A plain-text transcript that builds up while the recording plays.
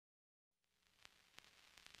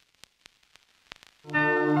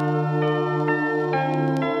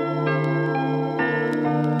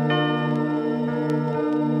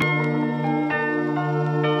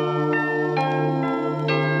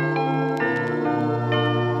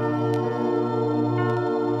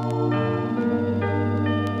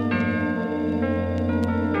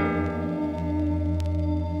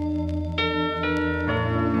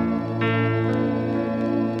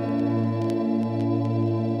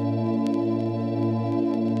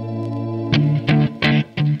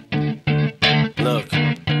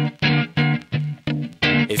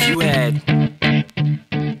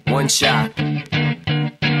shot,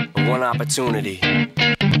 one opportunity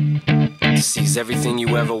to seize everything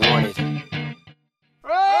you ever wanted.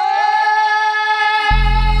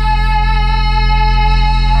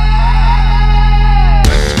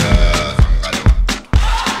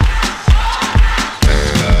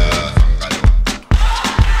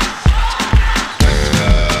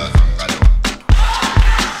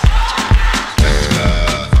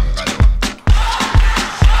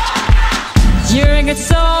 You're a good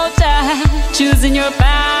soldier, choosing your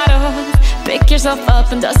battle. Pick yourself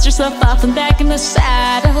up and dust yourself off and back in the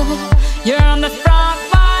saddle. You're on the front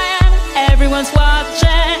line, everyone's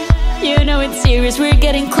watching. You know it's serious, we're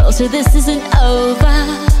getting closer, this isn't over.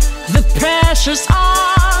 The pressure's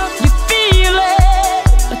on, you feel it,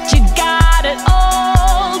 but you got it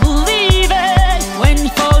all, believe it. When you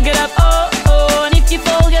fall, get up, oh, oh, and if you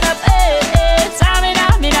fall, get up, eh, eh.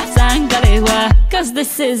 Tamina, mina, sangalewa, cause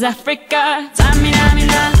this is Africa. Tamina,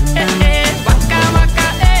 mina, eh, eh, waka, waka,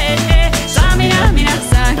 eh, eh. Tamina, mina,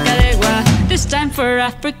 sangalewa, this time for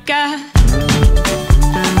Africa.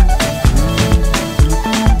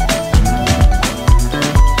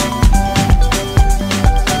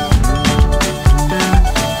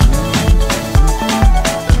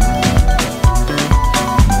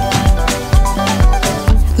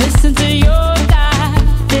 Listen to your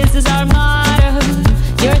God, this is our motto.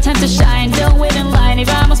 Your time to shine, don't wait in line, y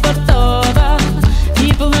vamos por todo.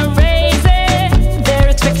 People are raising their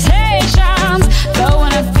expectations. Go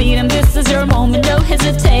on and feed them, this is your moment, no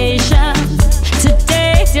hesitation.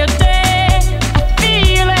 Today's your day, I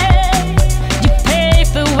feel it. You pave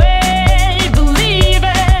the way, believe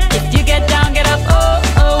it. If you get down, get up, oh,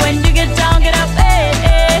 oh. When you get down, get up, eh,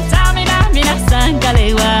 eh. Tamina, mina,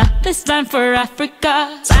 sangalewa, this time for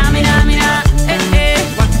Africa. Tamina, mina, eh, eh.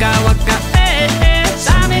 Waka, waka, eh, eh.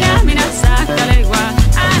 Tamina, mina, sangalewa,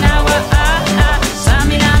 anawa, ah, ah.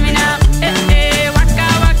 Tamina, mina, eh, eh. Waka,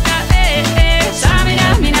 waka, eh, eh. Tamina,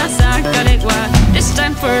 mina, sangalewa, this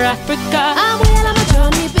time for Africa. I'm well on my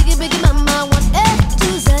journey, biggie, biggie mama, 1 A to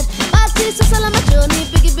Z. My teeth so sell on my journey,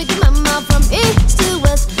 biggie, biggie mama, from east to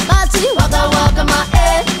west. My teeth waka, waka, my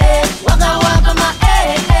eh, eh. Waka, waka, my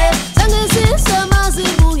eh, eh. Tango since summer,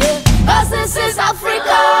 Zimbabwe, yeah. 'Cause this is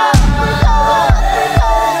Africa.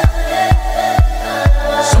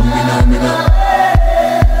 Samina mina,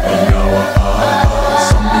 anyawa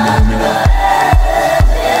samina mina,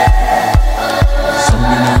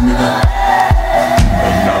 samina mina,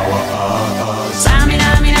 anyawa Samina,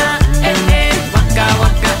 mina, eh, eh. Waka,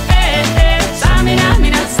 waka, eh, eh. Samina,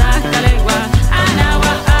 mina, sangalewa,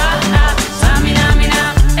 anawa, ah, ah. Samina, mina,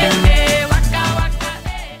 eh, eh. Waka, waka,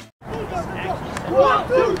 eh. 1,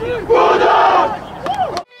 2, 3, put up!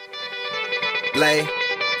 Lay.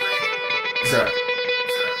 Sir.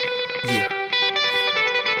 Yeah.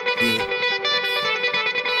 Yeah.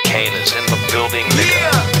 Kane is in the building, nigga.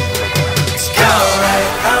 Alright,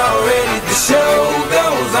 already the show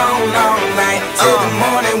goes on all night. Till the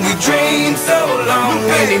morning we dream so long.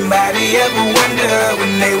 Anybody ever wonder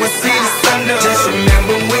when they would see the sun? Just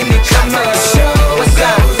remember when you come up, the show goes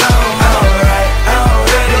on. Alright,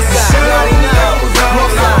 already the show goes on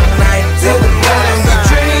all night. Till the morning we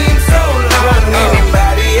dream so long.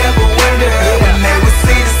 Anybody ever wonder when they would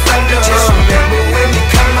see the sun? Just remember when you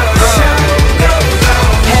come up, the show goes on.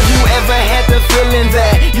 Have you ever had the feeling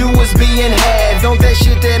that you was being had? Don't that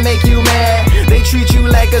shit that make you mad? They treat you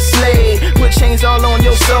like a slave, put chains all on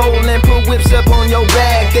your soul and put whips up on your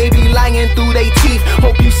back. They be lying through they teeth,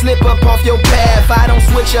 hope you slip up off your path. I don't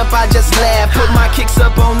switch up, I just laugh, put my kicks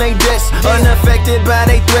up on they desk, unaffected by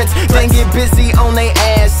they threats. Then get busy on they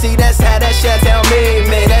ass. See, that's how that Chi-Town made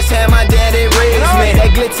me. That's how my daddy raised me.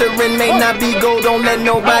 That glittering may not be gold, don't let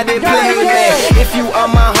nobody play me. If you are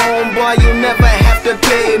my homeboy, you never have to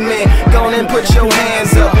pay me. Go and put your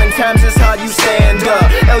hands up, when times is hard, you stand up.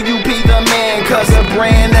 LUP the man, cause a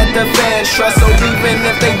brand that the fans trust. So even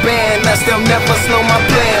if they ban us, they'll never slow my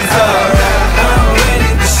plans up.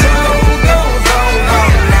 Already the show goes on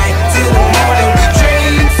all night. Till the morning we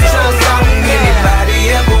dream so long.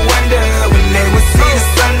 Anybody ever wonder when they would see the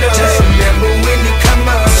sun? Just remember when you come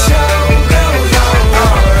up, the show goes on.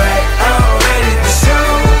 Alright, already the show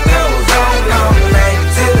goes on all night.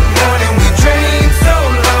 Till the morning we dream so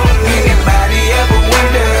long. Anybody ever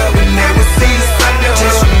wonder when they would see the sun?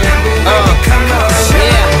 Just remember when you come up, the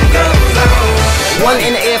show goes on. 1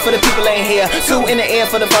 in the air for the people ain't here. 2 in the air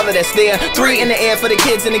for the father that's there. 3 in the air for the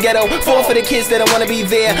kids in the ghetto. 4 for the kids that don't wanna be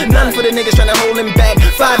there. None for the niggas trying to hold him back.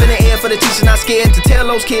 5 in the air for the teacher not scared to tell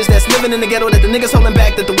those kids that's living in the ghetto that the niggas holding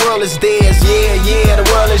back, that the world is theirs. Yeah, yeah, the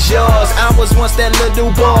world is yours. I was once that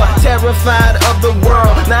little boy, terrified of the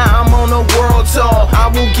world. Now I'm on a world tour. I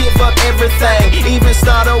will give up everything, even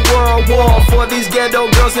start a world war for these ghetto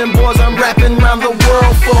girls and boys I'm rapping around the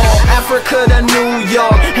world for. Africa to New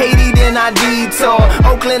York, Haiti then I detour,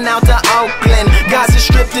 Oakland out to Oakland, Gaza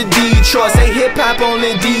Strip to Detroit. Say hip hop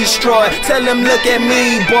only destroy. Tell them look at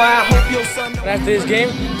me, boy. I hope your son. After this game,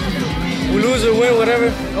 we lose or win,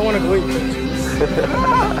 whatever, I want to go eat.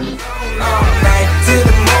 All night till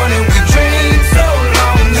the morning we dream so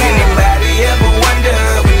long. Anybody ever wonder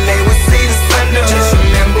when they would see the sun? Just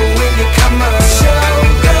remember when you come up, the show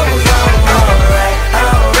goes on. Alright,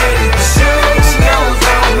 already the show goes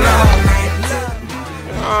on all night.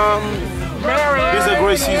 It's a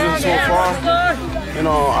great season so far. You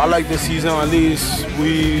know, I like the season. At least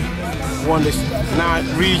we won the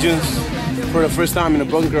 9 regions for the first time in the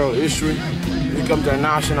Bronx Girl history. We come to our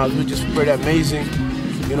nationals, we just pretty amazing.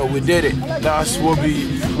 You know, we did it. That's what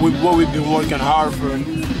we've been working hard for.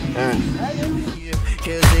 And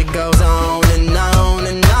cause it goes on and on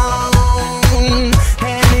and on,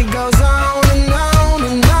 and it goes on and on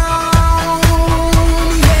and on.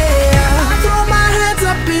 Yeah, I throw my hands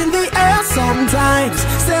up in the air sometimes,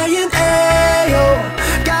 saying, ayo,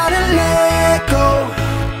 gotta let go.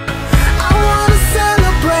 I wanna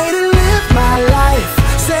celebrate and live my life,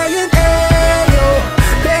 saying, ayo,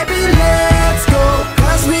 baby, let's go.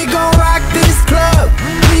 Cause we gon' rock this club,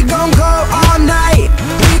 we gon' go all night,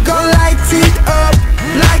 we gon' light it up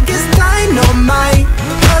like it's dynamite.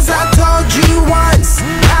 Cause I told you once,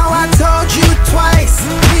 now I told you twice,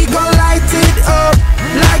 we gon' light it up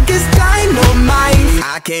like it's dynamite.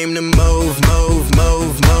 I came to move, move,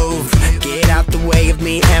 move, move. Get out the way of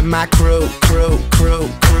me and my crew, crew, crew,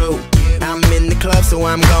 crew. I'm in the club, so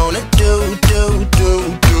I'm gonna do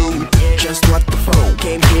just what the folk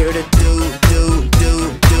came here to do.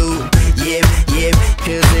 Yep, yep,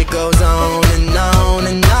 cause it goes on and on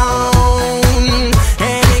and on,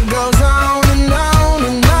 and it goes on and on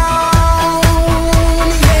and on.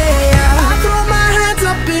 Yeah, I throw my hands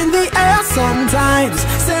up in the air sometimes,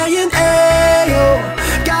 saying, ayo,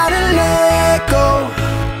 gotta let go.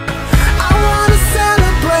 I wanna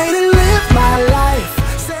celebrate and live my life,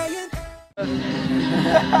 saying.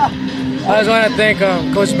 I just want to thank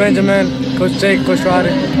Coach Benjamin, Coach Jake, Coach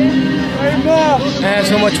Roddy. I had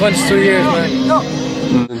so much fun these 2 years,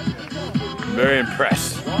 man. Very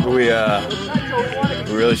impressed. We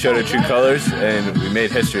really showed our true colors, and we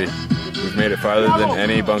made history. We've made it farther than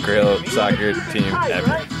any Bunker Hill soccer team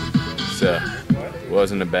ever. So, it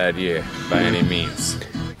wasn't a bad year by any means.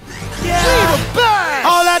 Yeah.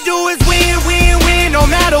 All I do is win, win, win, no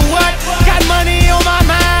matter what. Got money